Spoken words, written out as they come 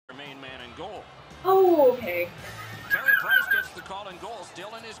in goal. Oh, okay. Carey Price gets the call in goal,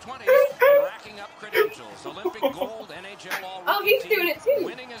 still in his 20s, and racking up credentials. Olympic gold, NHL All-Rookie he's team, doing it too.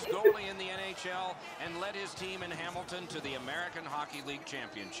 winning as goalie in the NHL, and led his team in Hamilton to the American Hockey League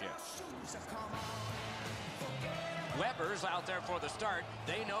Championship. Weber's out there for the start.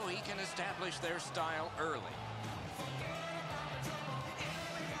 They know he can establish their style early.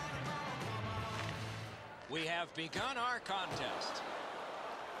 We have begun our contest.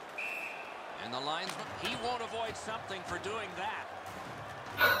 And the linesman, he won't avoid something for doing that.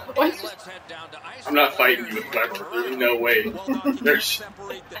 Let's head down to ice. I'm not fighting you with Weber. There's no way. There's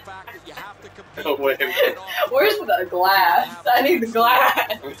no way. Where's the glass? I need the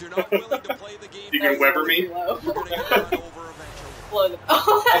glass. You can Weber me?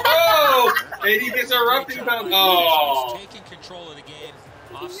 Oh! And he gets a roughing belt. Oh! Taking control of the game.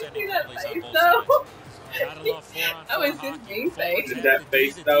 Did you see that face though? That was his game face. Did that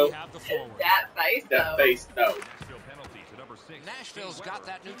face though? That face though. That face though. Nashville's got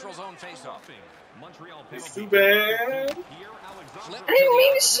that neutral zone face-off. It's too bad. I didn't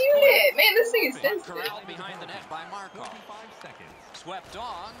mean to shoot it. Man, this thing is sensitive. Corralled behind the net by Markov. Swept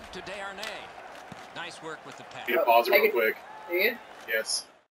on to Desharnais. Nice work with the pass. I need to pause it real quick. Do you? Yes.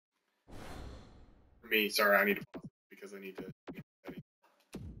 For me, sorry, I need to pause it because I need to.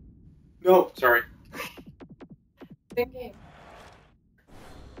 No, sorry. Same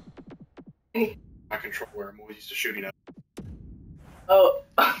game. My controller, I'm always used to shooting up. Oh,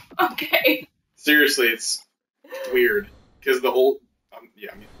 okay. Seriously, it's weird because the whole.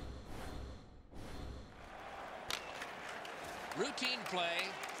 Yeah, I mean. Routine play.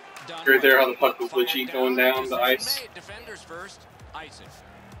 Done Right there, how the puck was glitchy going down the ice. Defenders first. Icing.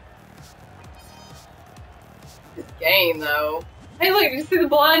 This game though. Hey, look! Did you see the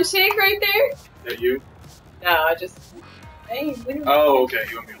blonde chick right there? Is that you? No, I just. Hey, look at Oh, okay.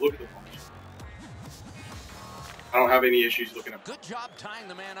 You want me to look at the punch? I don't have any issues looking up. Good job tying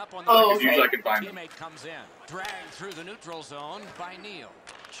the man up on the Oh, okay. Usually I can find him. Teammate comes in. Dragged through the neutral zone by Neal.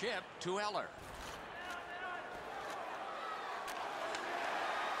 Chip to Eller.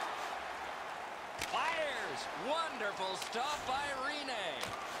 Fires. Wonderful stuff by Rene.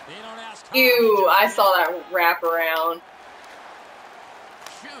 They don't ask. Ew, I saw that wrap around.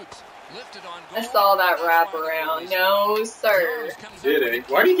 Shoots. Lifted on goal. I saw that wrap around. No, sir. Did it?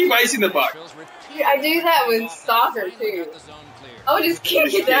 Why do you keep icing the puck? I do that with soccer too. I would just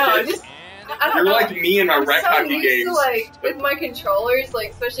kick it down. Just, I don't You're know. like me in my rec I'm so hockey used games. to, like, with my controllers,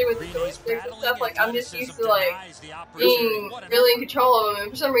 like, especially with the joysticks and stuff, like, I'm just used to, like, being really in control of them,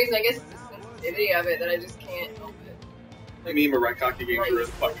 and for some reason, I guess it's the sensitivity of it that I just can't help it. Like me in my rec hockey games where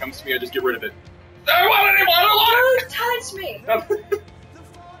the puck comes to me, I just get rid of it. I don't want it anymore! I Don't touch me!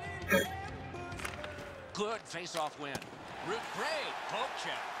 Good face-off win. Root great. Poke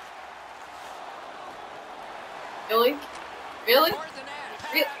check. Really? Really? Toward the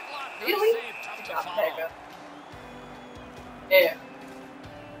net. Really? Pad block. Good Really? save. Tough to Good job, follow. Pekka. Yeah.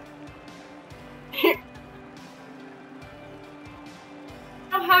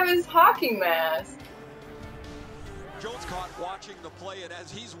 I don't have his hockey mask. Jones caught watching the play, and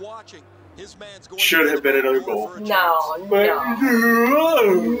as he's watching, his man's going. Should have been another goal. No, But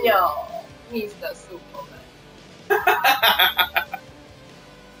no. He's the Superman.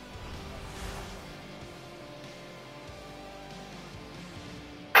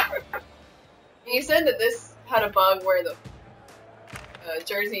 You said that this had a bug where the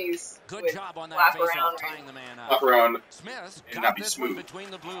jerseys Good would job on that flap face-off, around. tying the man up. flap around Smith and got not be this one smooth.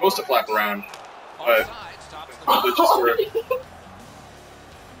 between the blue Supposed to flap lines. around, but Offside stops the it's just sort of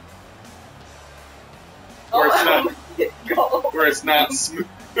where it's not smooth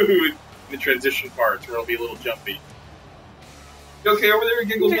in the transition parts, where it'll be a little jumpy. You okay over there,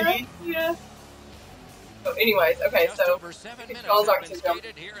 Giggles Baby? Yeah. So, anyways, okay, Just so over 7 minutes controls have aren't been too jumpy.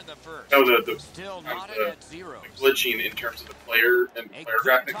 skated here in the first. That was Still the knotted at zeros. glitching in terms of the player and A player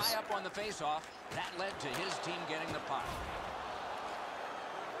good graphics. tie-up on the face-off. That led to his team getting the puck.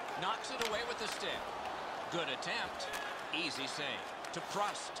 Knocks it away with the stick. Good attempt. Easy save. To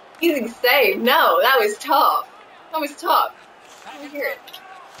Prost. Easy save. No, that was tough. That was tough. Back I in hear it. front.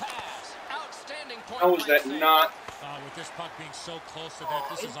 Pass. Outstanding point. How was that blank save. not? With this puck being so close to that,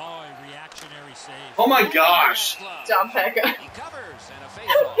 this is all a reactionary save. Oh my gosh! Job, Pekka. He covers and a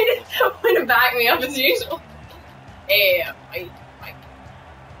face-off. Way to back me up as usual. Yeah, fight.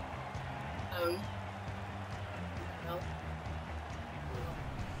 No.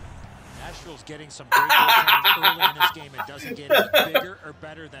 Nashville's getting some great goaltending early in this game. It doesn't get any bigger or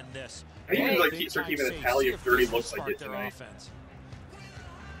better than this. I need to like start keeping a tally of 30 looks I get tonight.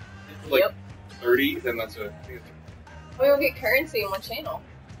 Like 30, then that's a. We will get currency in one channel.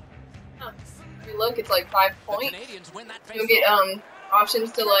 If you look, it's like 5 The points. Canadians win that You'll faceoff. get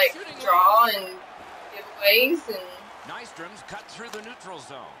options to like draw and giveaways and. Nystrom's cut through the neutral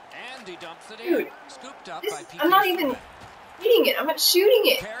zone, and he dumps it Dude, in. Scooped up this, by PK. I'm not even hitting it. I'm not shooting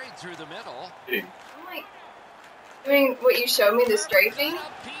it. Carried through the middle. Hey, I'm like doing what you showed me, the strafing. A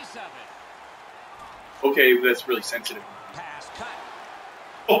piece of it. okay, that's really sensitive. Pass cut.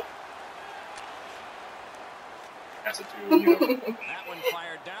 Oh! That's a 2. You know. That one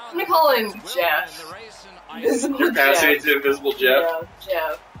fired down. I'm gonna call him Will Jeff. win the race and Invisible You're passing Jeff. it to Invisible Jeff. Yeah,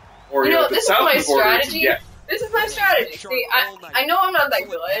 Jeff. Or, You know, if this it's is south my of the border, it's strategy. Jeff. This is my strategy. See, I know I'm not that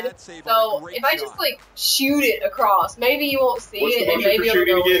good, so if I just like shoot it across, maybe you won't see What's the it, and motion for maybe it'll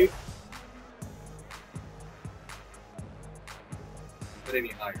shooting go again? in. Not any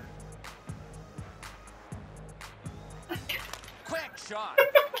higher. quick shot.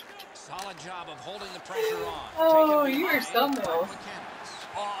 Solid job of holding the pressure on. Oh, Taken you are behind something by else. McKenna.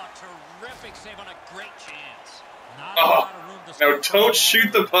 Oh, terrific save on a great chance. Not a Oh, lot of room to now score from don't that.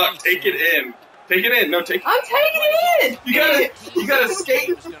 shoot the puck. Take it in. Take it in. No, take. I'm taking it in. You gotta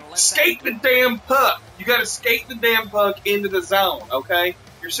skate the damn puck. You gotta skate the damn puck into the zone. Okay.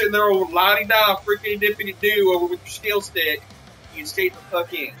 You're sitting there over la-di-da, freaking dippity-doo over with your skill stick. You skate the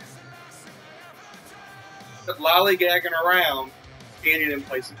puck in. But lollygagging around, skating and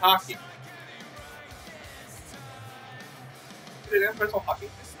play some hockey. Did anyone play some hockey?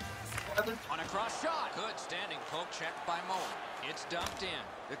 On a cross shot. Good standing poke check by Moe. It's dumped in.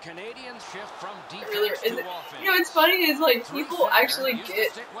 The Canadians shift from defense Really, to is it, offense. you know, it's funny is like people actually Used the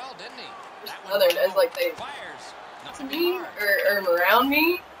get stick well, didn't he? That one Southern as like they fires. to Nothing me hard. or around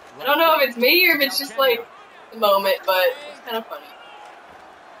me. I don't know if it's me or if it's just like the moment, but it's kind of funny.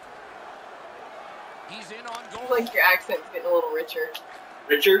 He's in on goal. Like your accent's getting a little richer.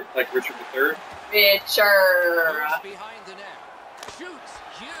 Richard? Like Richard III? Richer. Moves behind the net. Shoots.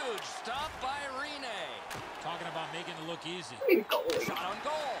 Huge stop by Rene. Talking about making it look easy. Pretty goalie. Shot on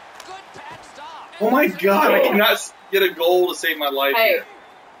goal. Good pad stop. Oh my god, I cannot get a goal to save my life Hey, here.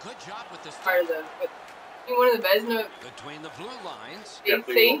 Good job with the part of stick. one of the best no Between the blue lines.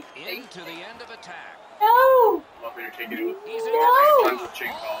 see? Into the end of attack. No. Love me to take it with He's in No. the Anton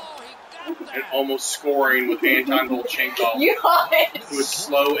Volchenkov. Oh, he got And that. almost scoring with Anton Volchenkov, You got who was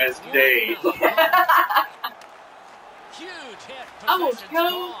slow as day. Huge hit. I will Possession's go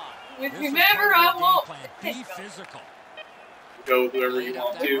gone. with This is whomever part of I their game want. plan. Be physical. Go with whoever you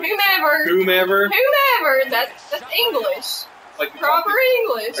want to. Whomever. Whomever. Whomever. That's English. Like you're Proper talking,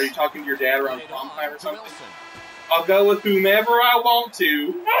 English. are you talking to your dad around Played prom on time or to something? Wilson. I'll go with whomever I want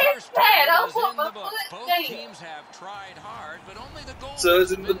to. Hey, First Dad, period I'll is put in my the books. foot Both down. teams have tried hard, but only the goal So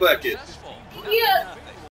has it's in the been bucket. successful. Yeah. Nothing